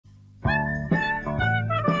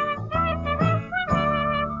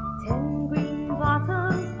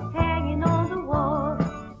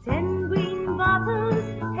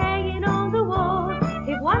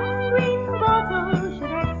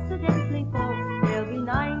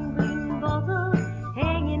9 green bottles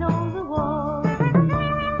hanging on the wall.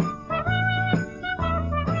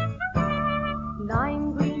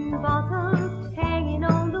 9 green bottles hanging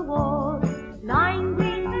on the wall. 9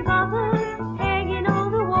 green bottles hanging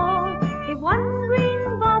on the wall. If one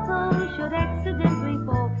green bottle should accidentally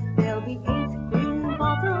fall, there'll be 8 green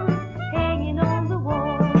bottles hanging on the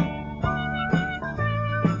wall.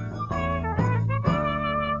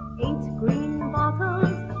 8 green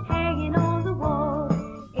bottles hanging on the wall.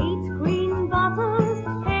 8 green bottles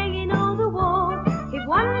hanging on the wall. If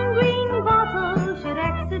one green bottle should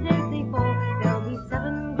accidentally fall, there'll be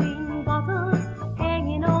 7 green bottles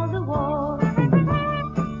hanging on the wall.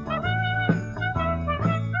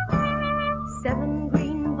 7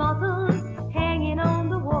 green bottles hanging on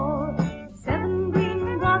the wall. 7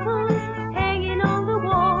 green bottles hanging on the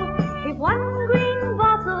wall. If one green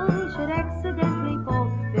bottle should accidentally fall,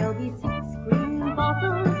 there'll be 6 green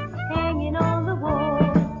bottles hanging on the wall.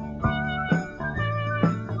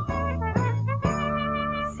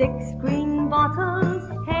 6 green bottles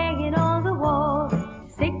hanging on the wall.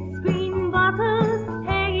 6 green bottles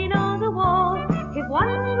hanging on the wall. If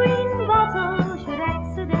one green bottle should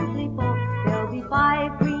accidentally fall, there'll be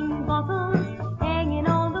 5 green bottles hanging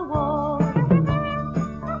on the wall.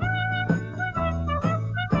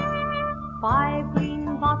 5 green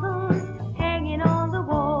bottles hanging on the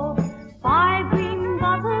wall. 5 green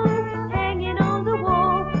bottles hanging on the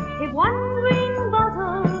wall. If one green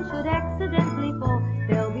bottle should accidentally fall,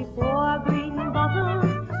 there'll be 4 green bottles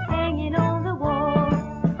hanging on the wall.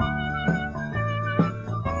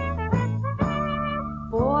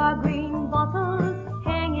 4 green bottles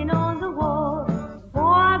hanging on the wall.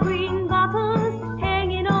 4 green bottles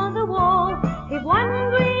hanging on the wall. If one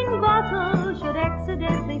green bottle should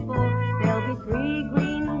accidentally fall, there'll be 3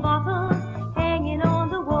 green bottles hanging on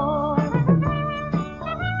the wall.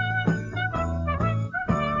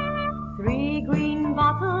 3 green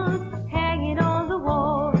bottles hanging on the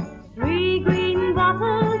wall. 3 green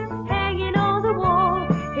bottles hanging on the wall.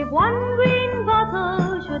 If one green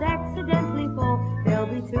bottle should accidentally fall, there'll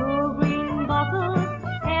be 2 green bottles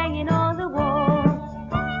hanging on the wall.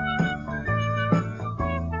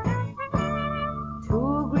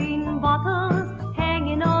 2 green bottles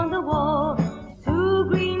hanging on the wall. 2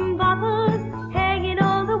 green bottles hanging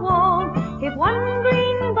on the wall. If one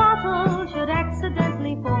green bottle should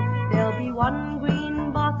accidentally fall, there'll be 1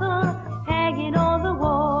 green bottle hanging on the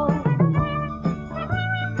wall.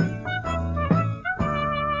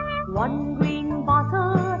 1 green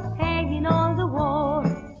bottle hanging on the wall.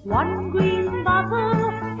 1 green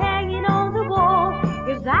bottle hanging on the wall.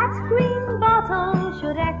 If that green bottle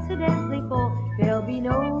should accidentally fall, there'll be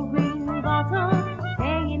no green